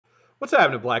What's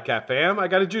happening, Black Cat fam? I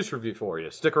got a juice review for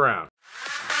you. Stick around.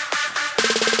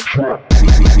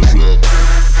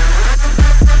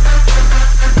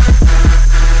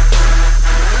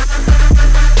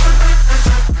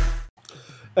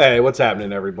 Hey, what's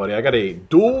happening, everybody? I got a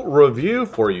dual review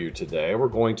for you today. We're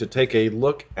going to take a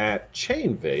look at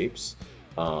Chain Vapes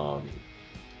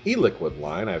Eliquid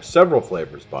line. I have several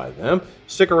flavors by them.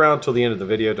 Stick around till the end of the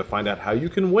video to find out how you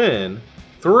can win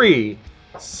 3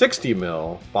 60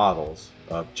 ml bottles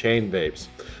of Chain Vapes.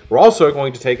 We're also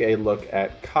going to take a look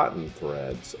at cotton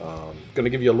threads. Going to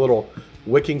give you a little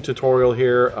wicking tutorial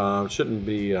here. Shouldn't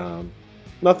be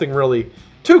nothing really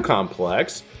too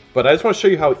complex, but I just want to show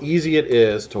you how easy it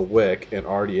is to wick an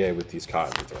RDA with these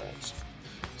cotton threads.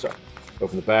 So,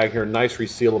 open the bag here. Nice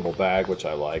resealable bag, which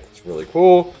I like. It's really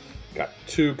cool. Got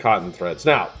 2 cotton threads.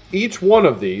 Now, each one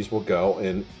of these will go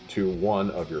into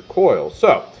one of your coils.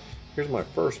 So, here's my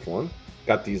first one.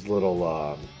 Got these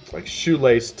little like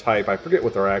shoelace type, I forget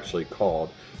what they're actually called,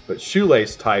 but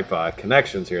shoelace type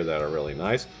connections here that are really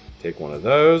nice. Take one of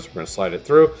those, we're going to slide it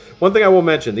through. One thing I will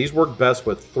mention, these work best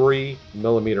with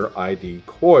 3mm ID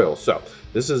coils. So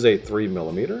this is a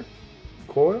 3mm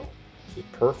coil. This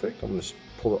is perfect. I'm going to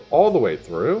pull it all the way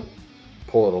through,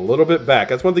 pull it a little bit back.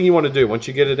 That's one thing you want to do once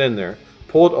you get it in there.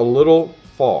 Pull it a little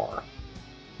far.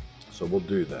 So we'll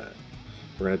do that.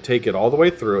 We're going to take it all the way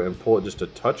through and pull it just a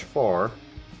touch far.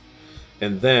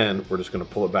 And then we're just going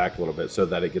to pull it back a little bit so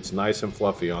that it gets nice and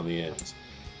fluffy on the ends.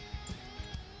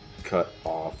 Cut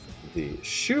off the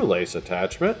shoelace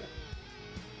attachment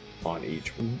on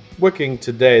each wicking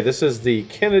today. This is the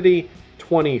Kennedy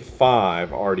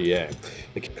 25 RDA.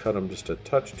 I can cut them just a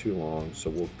touch too long, so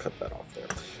we'll cut that off there.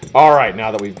 All right, now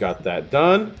that we've got that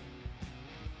done,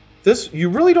 you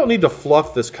really don't need to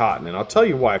fluff this cotton, and I'll tell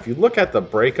you why. If you look at the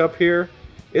breakup here,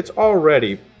 it's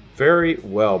already very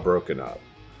well broken up.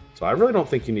 So I really don't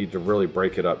think you need to really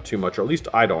break it up too much, or at least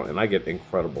I don't, and I get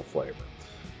incredible flavor.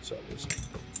 So just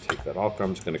take that off.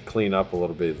 I'm just going to clean up a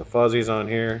little bit of the fuzzies on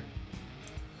here.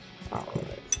 All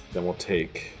right. Then we'll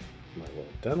take my little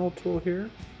dental tool here,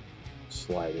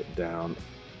 slide it down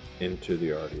into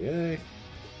the RDA.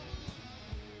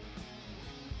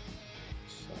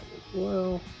 Slide as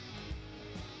well.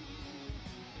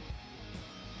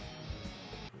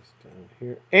 Down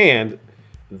here. And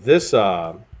this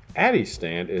Addy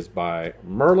stand is by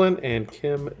Merlin and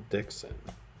Kim Dixon.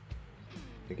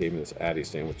 They gave me this Addy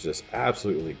stand, which is just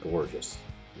absolutely gorgeous.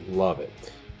 Love it.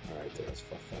 All right, let's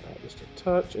fluff that out just a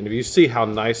touch. And if you see how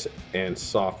nice and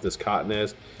soft this cotton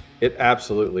is, it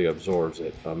absolutely absorbs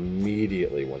it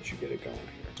immediately once you get it going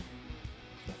here.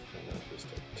 Fluff that out just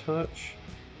a touch.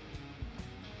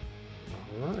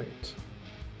 All right.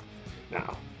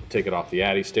 Now, take it off the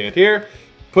Addy stand here.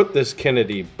 Put this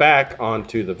Kennedy back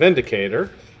onto the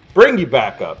Vindicator, bring you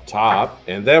back up top,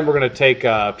 and then we're going to take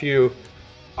a few.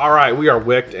 All right, we are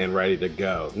wicked and ready to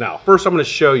go. Now, first I'm going to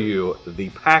show you the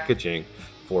packaging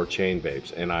for Chain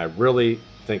Vapes, and I really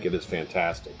think it is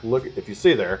fantastic. Look, if you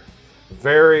see there,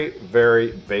 very,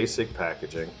 very basic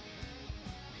packaging.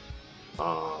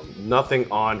 Nothing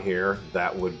on here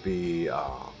that would be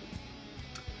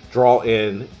draw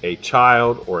in a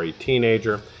child or a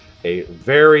teenager. A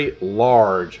very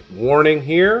large warning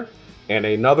here and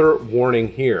another warning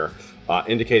here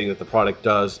indicating that the product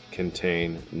does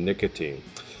contain nicotine.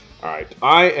 All right,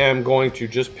 I am going to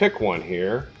just pick one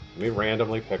here. Let me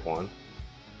randomly pick one.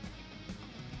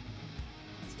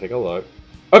 Let's take a look.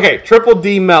 Okay, Triple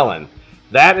D Melon.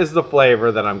 That is the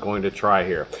flavor that I'm going to try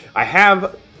here. I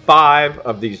have 5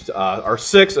 of these, or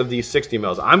 6 of these 60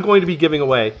 mils. I'm going to be giving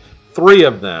away 3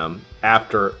 of them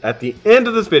at the end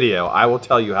of this video. I will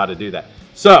tell you how to do that.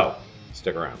 So,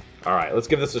 stick around. All right, let's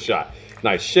give this a shot.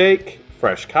 Nice shake,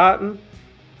 fresh cotton.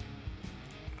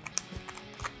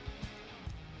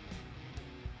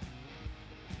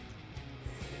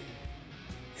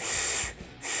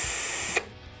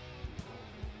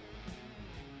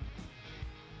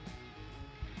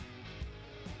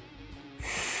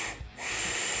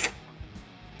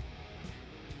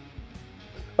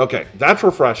 Okay, that's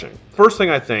refreshing. First thing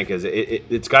I think is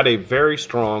it's got a very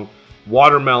strong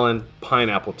watermelon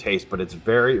pineapple taste, but it's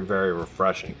very, very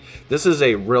refreshing. This is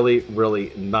a really,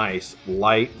 really nice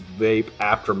light vape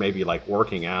after maybe like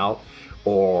working out,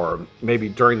 or maybe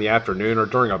during the afternoon, or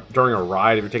during a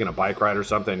ride. If you're taking a bike ride or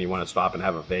something and you want to stop and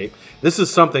have a vape, this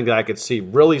is something that I could see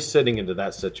really sitting into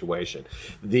that situation.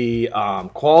 The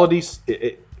quality,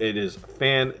 it is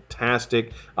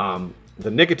fantastic. The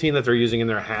nicotine that they're using in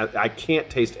there I can't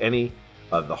taste any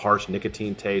the harsh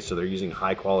nicotine taste, so they're using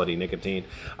high quality nicotine.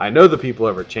 I know the people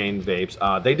over at Chain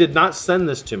Vapes, they did not send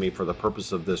this to me for the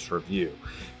purpose of this review.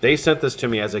 They sent this to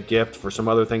me as a gift for some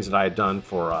other things that I had done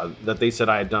for, that they said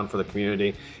I had done for the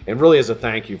community, and really as a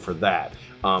thank you for that.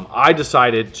 I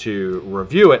decided to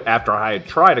review it after I had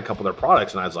tried a couple of their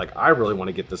products, and I was like, I really want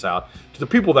to get this out to the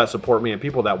people that support me and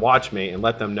people that watch me and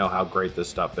let them know how great this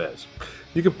stuff is.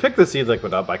 You can pick this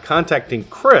e-liquid up by contacting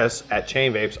Chris at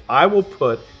Chain Vapes. I will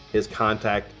put his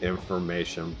contact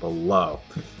information below.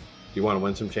 Do you want to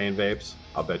win some Chain Vapes?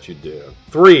 I'll bet you do.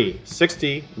 3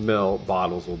 60 ml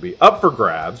bottles will be up for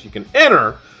grabs. You can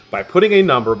enter by putting a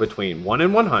number between 1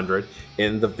 and 100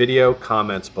 in the video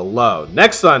comments below.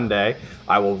 Next Sunday,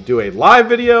 I will do a live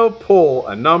video, pull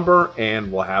a number, and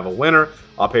we'll have a winner.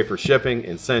 I'll pay for shipping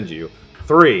and send you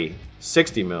 3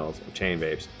 60 mils of Chain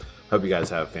Vapes. Hope you guys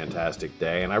have a fantastic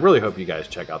day, and I really hope you guys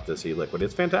check out this e-liquid.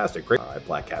 It's fantastic. Great. All right,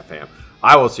 Black Cat fam.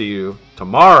 I will see you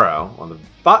tomorrow on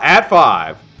at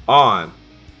 5 on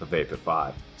the Vape at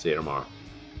 5. See you tomorrow.